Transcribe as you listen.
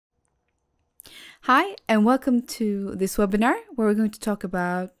Hi, and welcome to this webinar where we're going to talk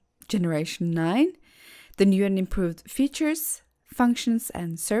about Generation 9, the new and improved features, functions,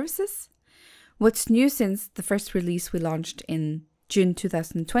 and services, what's new since the first release we launched in June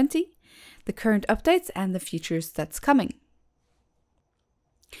 2020, the current updates, and the features that's coming.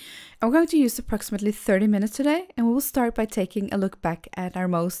 And we're going to use approximately 30 minutes today, and we will start by taking a look back at our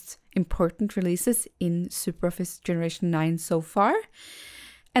most important releases in SuperOffice Generation 9 so far,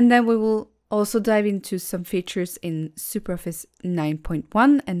 and then we will also dive into some features in SuperOffice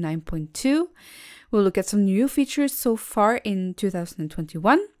 9.1 and 9.2. We'll look at some new features so far in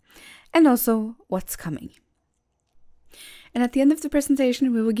 2021 and also what's coming. And at the end of the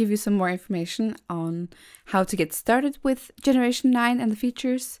presentation, we will give you some more information on how to get started with Generation 9 and the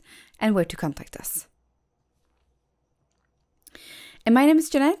features and where to contact us. And my name is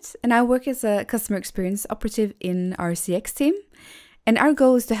Jeanette, and I work as a customer experience operative in our CX team. And our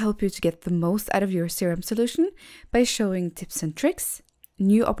goal is to help you to get the most out of your CRM solution by showing tips and tricks,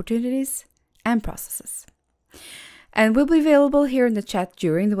 new opportunities, and processes. And we'll be available here in the chat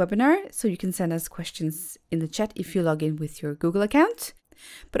during the webinar, so you can send us questions in the chat if you log in with your Google account.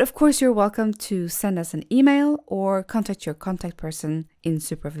 But of course, you're welcome to send us an email or contact your contact person in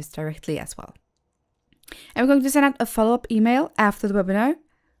SuperOffice directly as well. And we're going to send out a follow-up email after the webinar,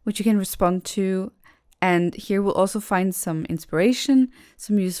 which you can respond to. And here we'll also find some inspiration,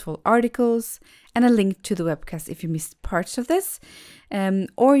 some useful articles, and a link to the webcast if you missed parts of this,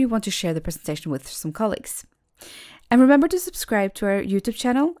 or you want to share the presentation with some colleagues. And remember to subscribe to our YouTube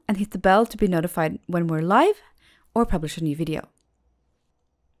channel and hit the bell to be notified when we're live or publish a new video.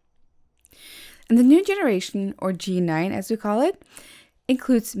 And the new generation, or G9 as we call it,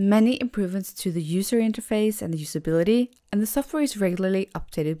 includes many improvements to the user interface and the usability, and the software is regularly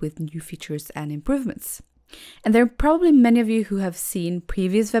updated with new features and improvements. And there are probably many of you who have seen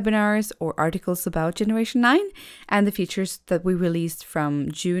previous webinars or articles about Generation 9 and the features that we released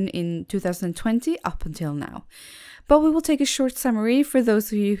from June in 2020 up until now. But we will take a short summary for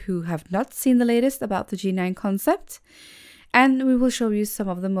those of you who have not seen the latest about the G9 concept, and we will show you some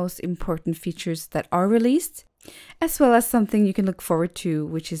of the most important features that are released, as well as something you can look forward to,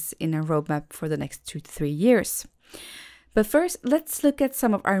 which is in our roadmap for the next 2 to 3 years. But first, let's look at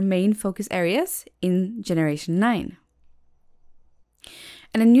some of our main focus areas in Generation 9.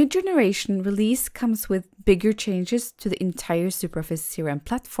 And a new generation release comes with bigger changes to the entire SuperOffice CRM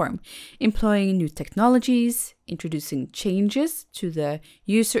platform, employing new technologies, introducing changes to the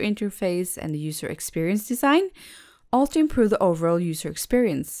user interface and the user experience design, all to improve the overall user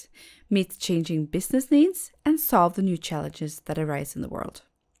experience, meet changing business needs, and solve the new challenges that arise in the world.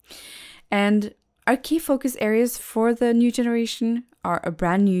 And our key focus areas for the new generation are a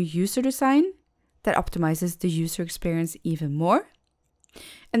brand new user design that optimizes the user experience even more.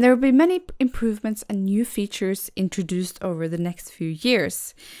 And there will be many improvements and new features introduced over the next few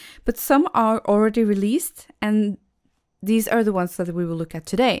years, but some are already released, and these are the ones that we will look at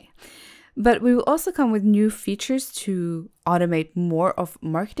today. But we will also come with new features to automate more of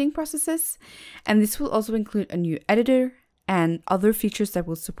marketing processes, and this will also include a new editor and other features that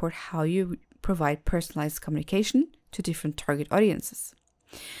will support how you provide personalized communication to different target audiences.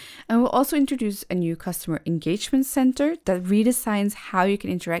 And we'll also introduce a new customer engagement center that redesigns how you can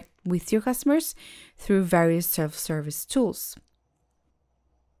interact with your customers through various self-service tools.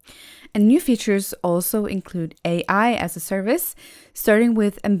 And new features also include AI as a service, starting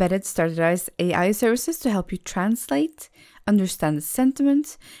with embedded standardized AI services to help you translate, understand the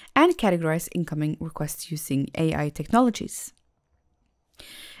sentiment, and categorize incoming requests using AI technologies.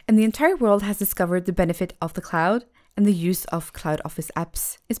 And the entire world has discovered the benefit of the cloud, and the use of cloud office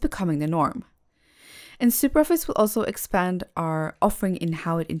apps is becoming the norm. And SuperOffice will also expand our offering in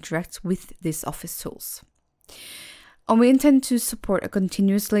how it interacts with these office tools. And we intend to support a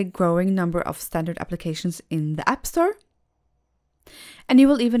continuously growing number of standard applications in the App Store. And you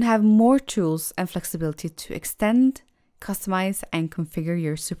will even have more tools and flexibility to extend, customize, and configure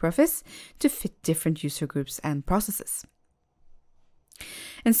your SuperOffice to fit different user groups and processes.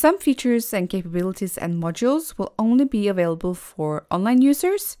 And some features and capabilities and modules will only be available for online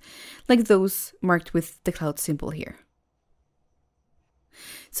users, like those marked with the cloud symbol here.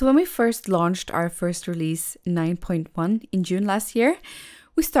 So when we first launched our first release 9.1 in June last year,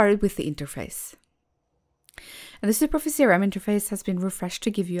 we started with the interface. And the SuperOffice CRM interface has been refreshed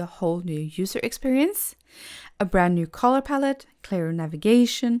to give you a whole new user experience, a brand new color palette, clearer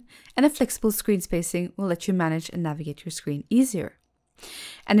navigation, and a flexible screen spacing will let you manage and navigate your screen easier.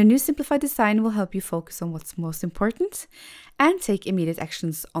 And a new simplified design will help you focus on what's most important and take immediate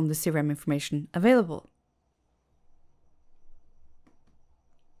actions on the CRM information available.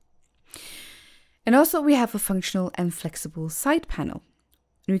 And also we have a functional and flexible side panel.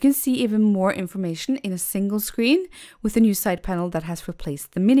 And we can see even more information in a single screen with the new side panel that has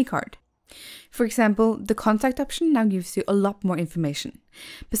replaced the mini card. For example, the contact option now gives you a lot more information.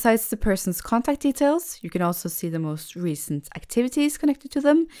 Besides the person's contact details, you can also see the most recent activities connected to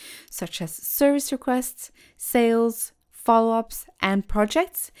them, such as service requests, sales, follow-ups, and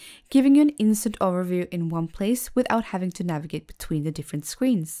projects, giving you an instant overview in one place without having to navigate between the different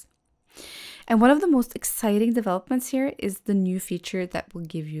screens. And one of the most exciting developments here is the new feature that will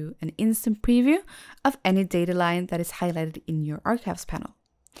give you an instant preview of any data line that is highlighted in your archives panel.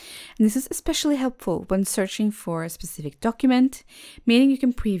 And this is especially helpful when searching for a specific document, meaning you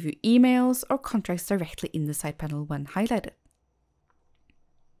can preview emails or contracts directly in the side panel when highlighted.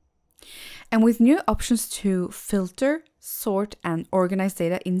 And with new options to filter, sort, and organize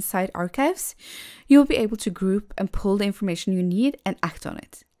data inside archives, you'll be able to group and pull the information you need and act on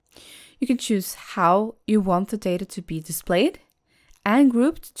it. You can choose how you want the data to be displayed and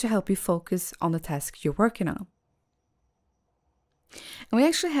grouped to help you focus on the task you're working on. And we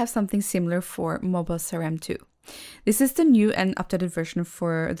actually have something similar for Mobile CRM too. This is the new and updated version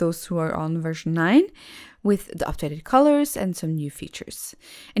for those who are on version 9 with the updated colors and some new features.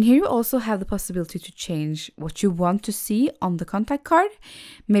 And here you also have the possibility to change what you want to see on the contact card.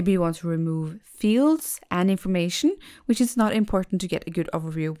 Maybe you want to remove fields and information, which is not important to get a good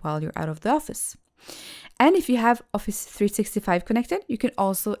overview while you're out of the office. And if you have Office 365 connected, you can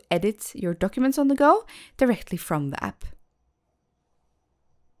also edit your documents on the go directly from the app.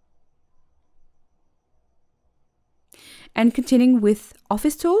 And continuing with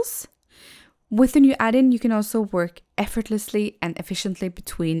Office tools, with the new add-in, you can also work effortlessly and efficiently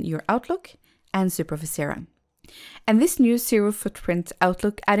between your Outlook and SuperOffice CRM. And this new zero footprint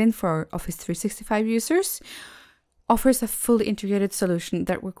Outlook add-in for Office 365 users offers a fully integrated solution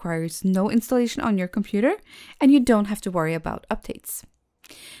that requires no installation on your computer, and you don't have to worry about updates.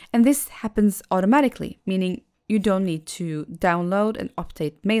 And this happens automatically, meaning you don't need to download and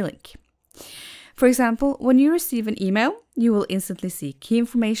update Mailink. For example, when you receive an email, you will instantly see key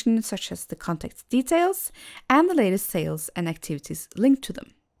information such as the contact details and the latest sales and activities linked to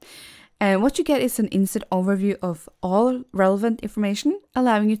them. And what you get is an instant overview of all relevant information,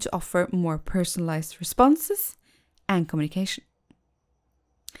 allowing you to offer more personalized responses and communication.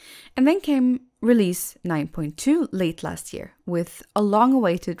 And then came release 9.2 late last year with a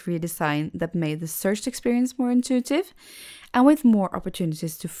long-awaited redesign that made the search experience more intuitive and with more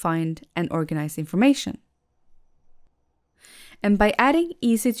opportunities to find and organize information. And by adding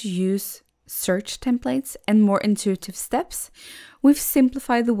easy-to-use search templates and more intuitive steps, we've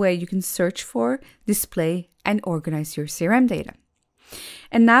simplified the way you can search for, display, and organize your CRM data.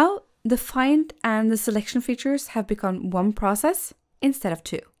 And now the find and the selection features have become one process instead of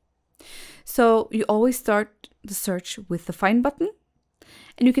two. So you always start the search with the find button,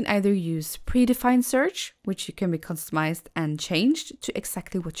 and you can either use predefined search, which can be customized and changed to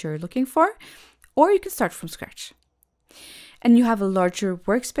exactly what you're looking for, or you can start from scratch. And you have a larger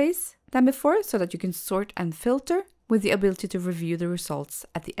workspace than before so that you can sort and filter with the ability to review the results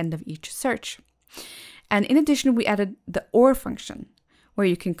at the end of each search. And in addition, we added the OR function, where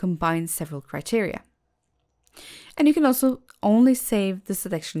you can combine several criteria. And you can also only save the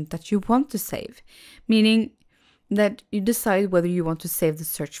selection that you want to save, meaning that you decide whether you want to save the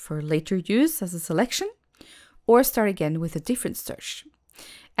search for later use as a selection or start again with a different search.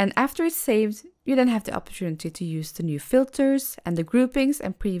 And after it's saved, you then have the opportunity to use the new filters and the groupings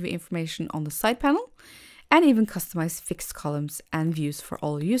and preview information on the side panel, and even customize fixed columns and views for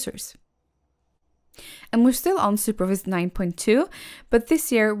all users. And we're still on SuperOffice 9.2, but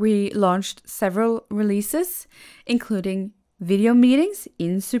this year we launched several releases, including video meetings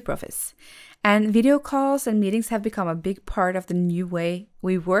in SuperOffice. And video calls and meetings have become a big part of the new way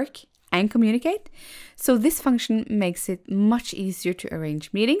we work and communicate. So this function makes it much easier to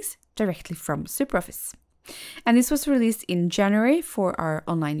arrange meetings directly from SuperOffice. And this was released in January for our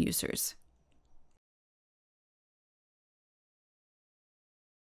online users.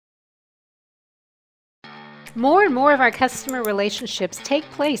 More and more of our customer relationships take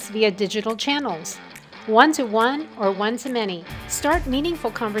place via digital channels. One-to-one or one-to-many. Start meaningful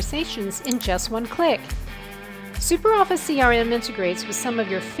conversations in just one click. SuperOffice CRM integrates with some of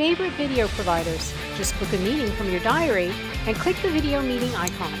your favorite video providers. Just book a meeting from your diary and click the video meeting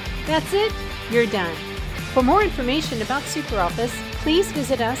icon. That's it, you're done. For more information about SuperOffice, please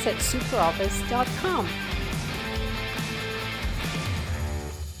visit us at superoffice.com.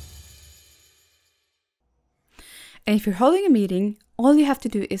 And if you're holding a meeting, all you have to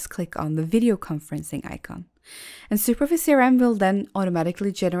do is click on the video conferencing icon. And SuperOffice CRM will then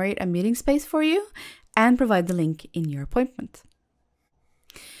automatically generate a meeting space for you and provide the link in your appointment.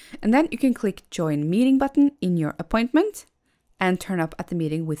 And then you can click Join Meeting button in your appointment and turn up at the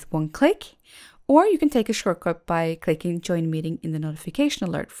meeting with one click, or you can take a shortcut by clicking Join Meeting in the notification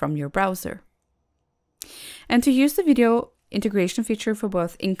alert from your browser. And to use the video integration feature for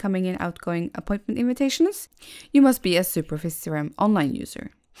both incoming and outgoing appointment invitations, you must be a SuperOffice CRM online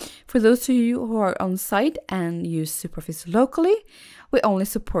user. For those of you who are on site and use SuperOffice locally, we only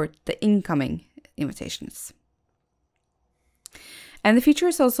support the incoming invitations. And the feature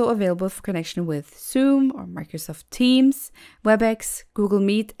is also available for connection with Zoom or Microsoft Teams, WebEx, Google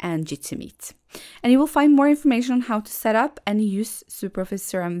Meet, and Jitsi Meet. And you will find more information on how to set up and use SuperOffice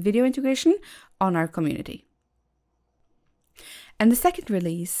CRM video integration on our community. And the second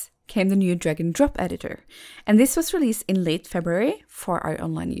release came the new drag and drop editor. And this was released in late February for our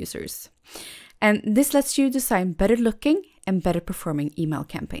online users. And this lets you design better looking and better performing email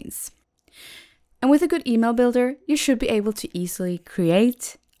campaigns. And with a good email builder, you should be able to easily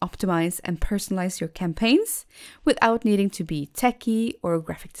create, optimize, and personalize your campaigns without needing to be techie or a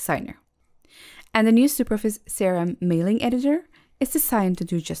graphic designer. And the new SuperOffice CRM mailing editor is designed to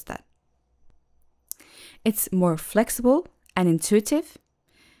do just that. It's more flexible and intuitive.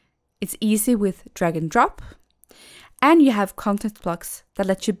 It's easy with drag and drop. And you have content blocks that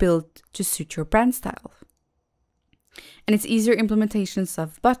let you build to suit your brand style. And it's easier implementations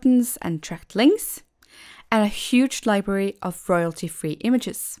of buttons and tracked links, and a huge library of royalty-free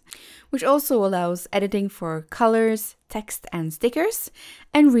images, which also allows editing for colors, text, and stickers,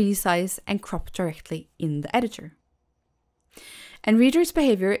 and resize and crop directly in the editor. And readers'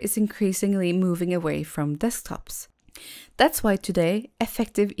 behavior is increasingly moving away from desktops. That's why today,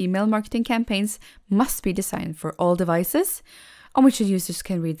 effective email marketing campaigns must be designed for all devices on which the users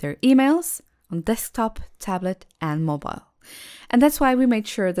can read their emails, on desktop, tablet, and mobile. And that's why we made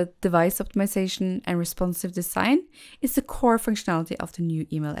sure that device optimization and responsive design is the core functionality of the new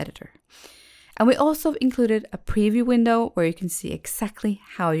email editor. And we also included a preview window where you can see exactly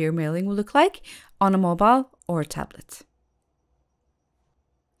how your mailing will look like on a mobile or a tablet.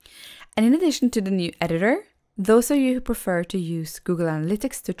 And in addition to the new editor, those of you who prefer to use Google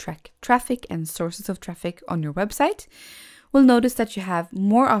Analytics to track traffic and sources of traffic on your website will notice that you have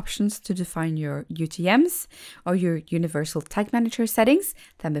more options to define your UTMs or your Universal Tag Manager settings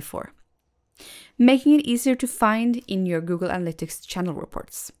than before, making it easier to find in your Google Analytics channel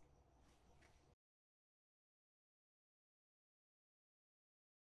reports.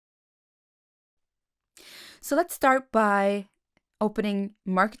 So let's start by opening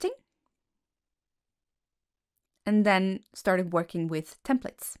Marketing and then started working with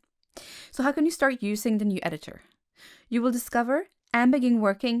templates. So how can you start using the new editor? You will discover and begin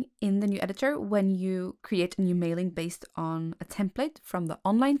working in the new editor when you create a new mailing based on a template from the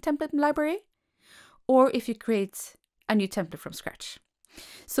online template library, or if you create a new template from scratch.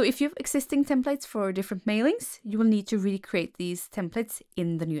 So if you have existing templates for different mailings, you will need to recreate these templates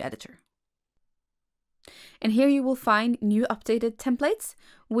in the new editor. And here you will find new updated templates,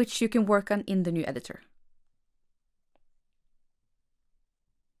 which you can work on in the new editor.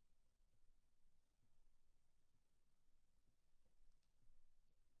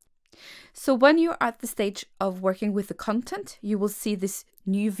 So when you're at the stage of working with the content, you will see this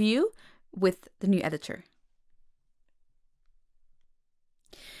new view with the new editor.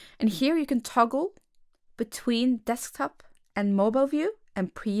 And here you can toggle between desktop and mobile view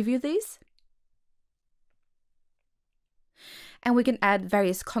and preview these. And we can add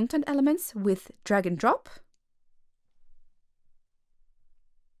various content elements with drag and drop.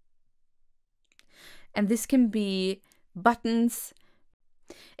 And this can be buttons.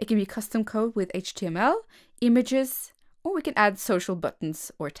 It can be custom code with HTML, images, or we can add social buttons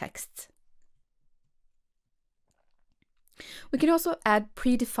or text. We can also add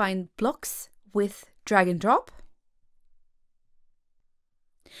predefined blocks with drag and drop.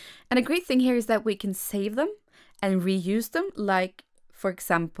 And a great thing here is that we can save them and reuse them, like, for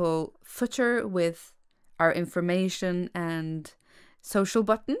example, footer with our information and social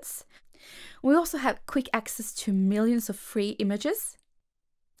buttons. We also have quick access to millions of free images.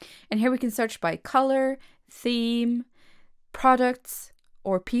 And here we can search by color, theme, products,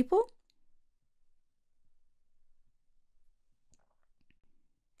 or people.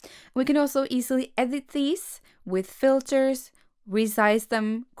 We can also easily edit these with filters, resize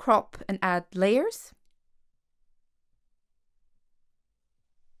them, crop, and add layers.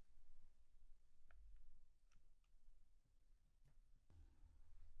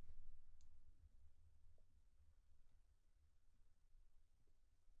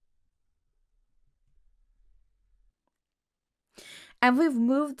 And we've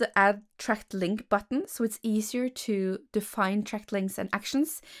moved the Add Tracked Link button so it's easier to define tracked links and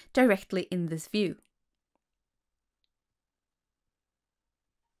actions directly in this view.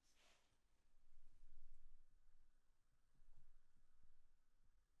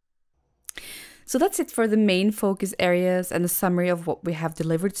 So that's it for the main focus areas and a summary of what we have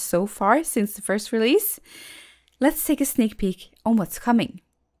delivered so far since the first release. Let's take a sneak peek on what's coming.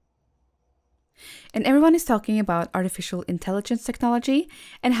 And everyone is talking about artificial intelligence technology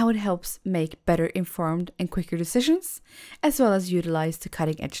and how it helps make better informed and quicker decisions, as well as utilize the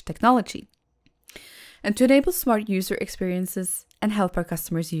cutting-edge technology. And to enable smart user experiences and help our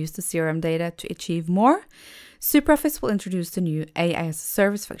customers use the CRM data to achieve more, SuperOffice will introduce the new AI as a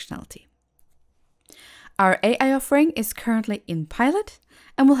service functionality. Our AI offering is currently in pilot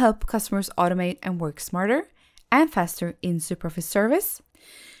and will help customers automate and work smarter and faster in SuperOffice service,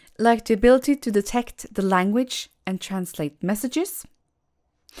 like the ability to detect the language and translate messages.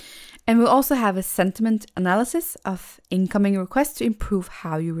 And we'll also have a sentiment analysis of incoming requests to improve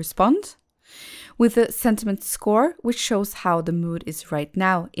how you respond, with a sentiment score which shows how the mood is right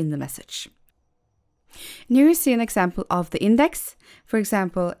now in the message. And here you see an example of the index. For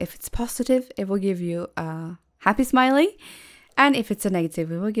example, if it's positive, it will give you a happy smiley. And if it's a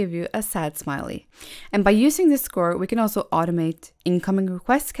negative, it will give you a sad smiley. And by using this score, we can also automate incoming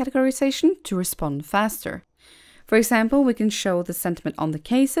request categorization to respond faster. For example, we can show the sentiment on the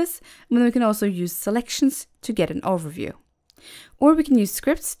cases, and then we can also use selections to get an overview. Or we can use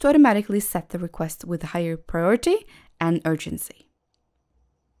scripts to automatically set the request with higher priority and urgency.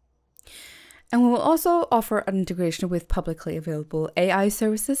 And we will also offer an integration with publicly available AI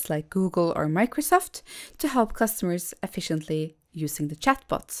services like Google or Microsoft to help customers efficiently using the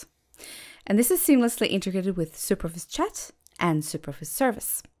chatbots. And this is seamlessly integrated with SuperOffice Chat and SuperOffice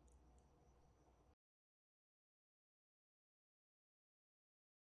Service.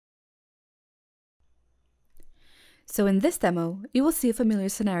 So in this demo, you will see a familiar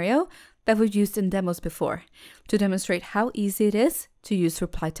scenario that we've used in demos before to demonstrate how easy it is to use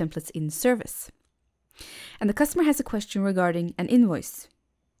reply templates in service. And the customer has a question regarding an invoice.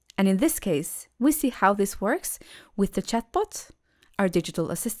 And in this case, we see how this works with the chatbot, our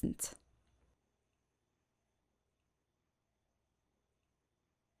digital assistant.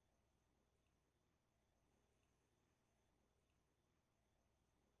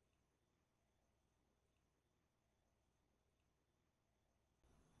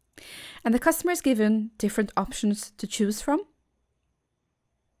 And the customer is given different options to choose from.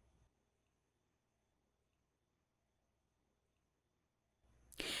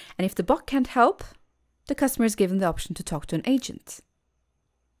 And if the bot can't help, the customer is given the option to talk to an agent.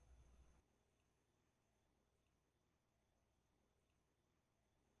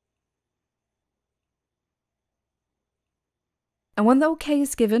 And when the OK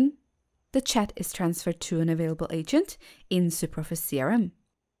is given, the chat is transferred to an available agent in SuperOffice CRM.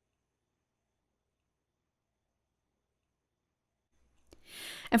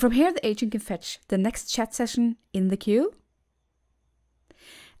 And from here, the agent can fetch the next chat session in the queue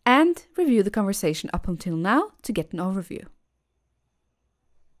and review the conversation up until now to get an overview.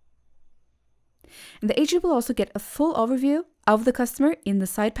 And the agent will also get a full overview of the customer in the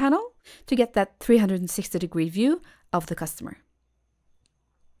side panel to get that 360-degree view of the customer.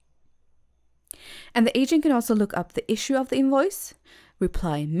 And the agent can also look up the issue of the invoice,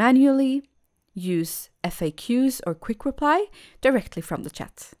 reply manually, use FAQs or quick reply directly from the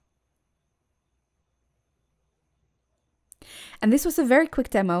chat. And this was a very quick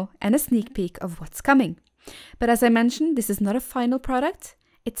demo and a sneak peek of what's coming. But as I mentioned, this is not a final product,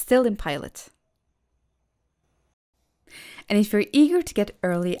 it's still in pilot. And if you're eager to get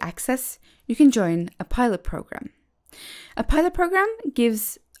early access, you can join a pilot program. A pilot program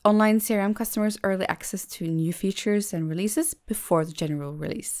gives online CRM customers early access to new features and releases before the general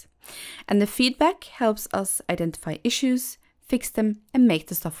release. And the feedback helps us identify issues, fix them, and make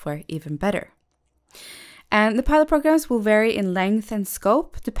the software even better. And the pilot programs will vary in length and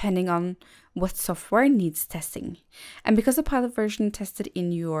scope depending on what software needs testing. And because the pilot version tested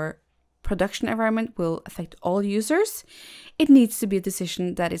in your production environment will affect all users, it needs to be a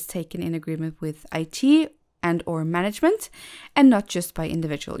decision that is taken in agreement with IT and/or management, and not just by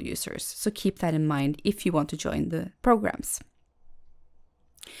individual users. So keep that in mind if you want to join the programs.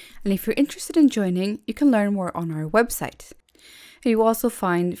 And if you're interested in joining, you can learn more on our website. You will also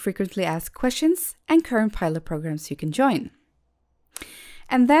find frequently asked questions and current pilot programs you can join.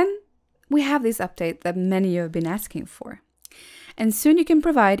 And then we have this update that many of you have been asking for. And soon you can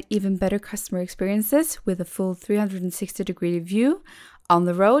provide even better customer experiences with a full 360-degree view on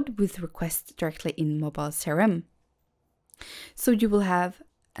the road with requests directly in Mobile CRM. So you will have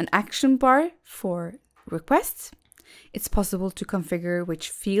an action bar for requests. It's possible to configure which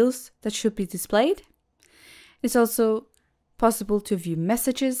fields that should be displayed. It's also possible to view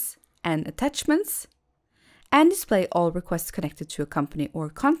messages and attachments and display all requests connected to a company or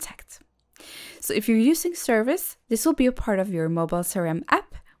contact. So if you're using Service, this will be a part of your mobile CRM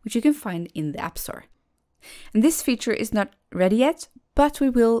app, which you can find in the App Store. And this feature is not ready yet, but we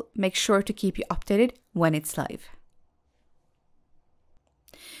will make sure to keep you updated when it's live.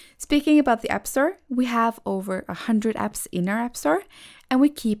 Speaking about the App Store, we have over 100 apps in our App Store, and we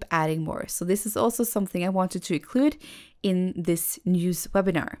keep adding more. So this is also something I wanted to include in this news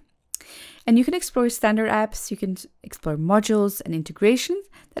webinar. And you can explore standard apps, you can explore modules and integrations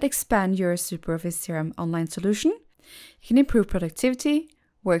that expand your SuperOffice CRM online solution. You can improve productivity,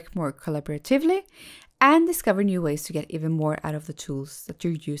 work more collaboratively, and discover new ways to get even more out of the tools that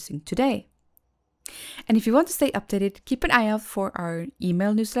you're using today. And if you want to stay updated, keep an eye out for our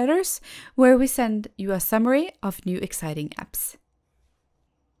email newsletters, where we send you a summary of new exciting apps.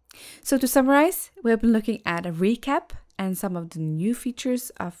 So to summarize, we have been looking at a recap and some of the new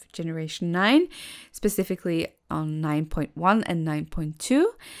features of Generation 9, specifically on 9.1 and 9.2,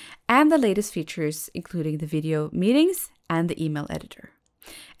 and the latest features, including the video meetings and the email editor.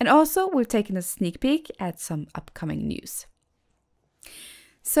 And also, we've taken a sneak peek at some upcoming news.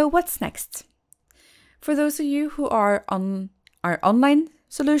 So what's next? For those of you who are on our online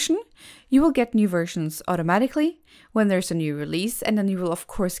solution, you will get new versions automatically when there's a new release, and then you will of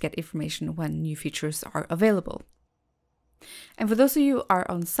course get information when new features are available. And for those of you who are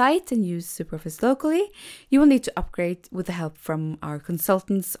on site and use SuperOffice locally, you will need to upgrade with the help from our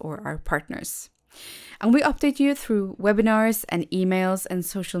consultants or our partners. And we update you through webinars and emails and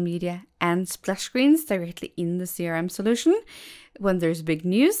social media and splash screens directly in the CRM solution when there's big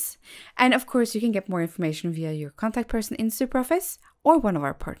news. And of course, you can get more information via your contact person in SuperOffice or one of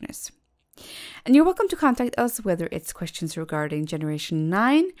our partners. And you're welcome to contact us whether it's questions regarding Generation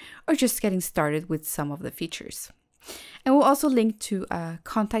 9 or just getting started with some of the features. And we'll also link to a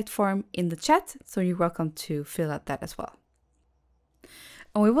contact form in the chat, so you're welcome to fill out that as well.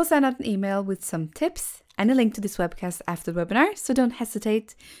 And we will send out an email with some tips and a link to this webcast after the webinar, so don't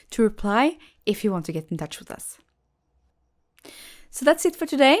hesitate to reply if you want to get in touch with us. So that's it for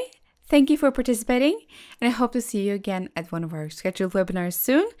today. Thank you for participating, and I hope to see you again at one of our scheduled webinars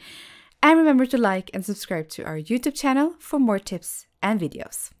soon. And remember to like and subscribe to our YouTube channel for more tips and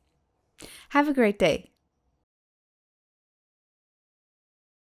videos. Have a great day.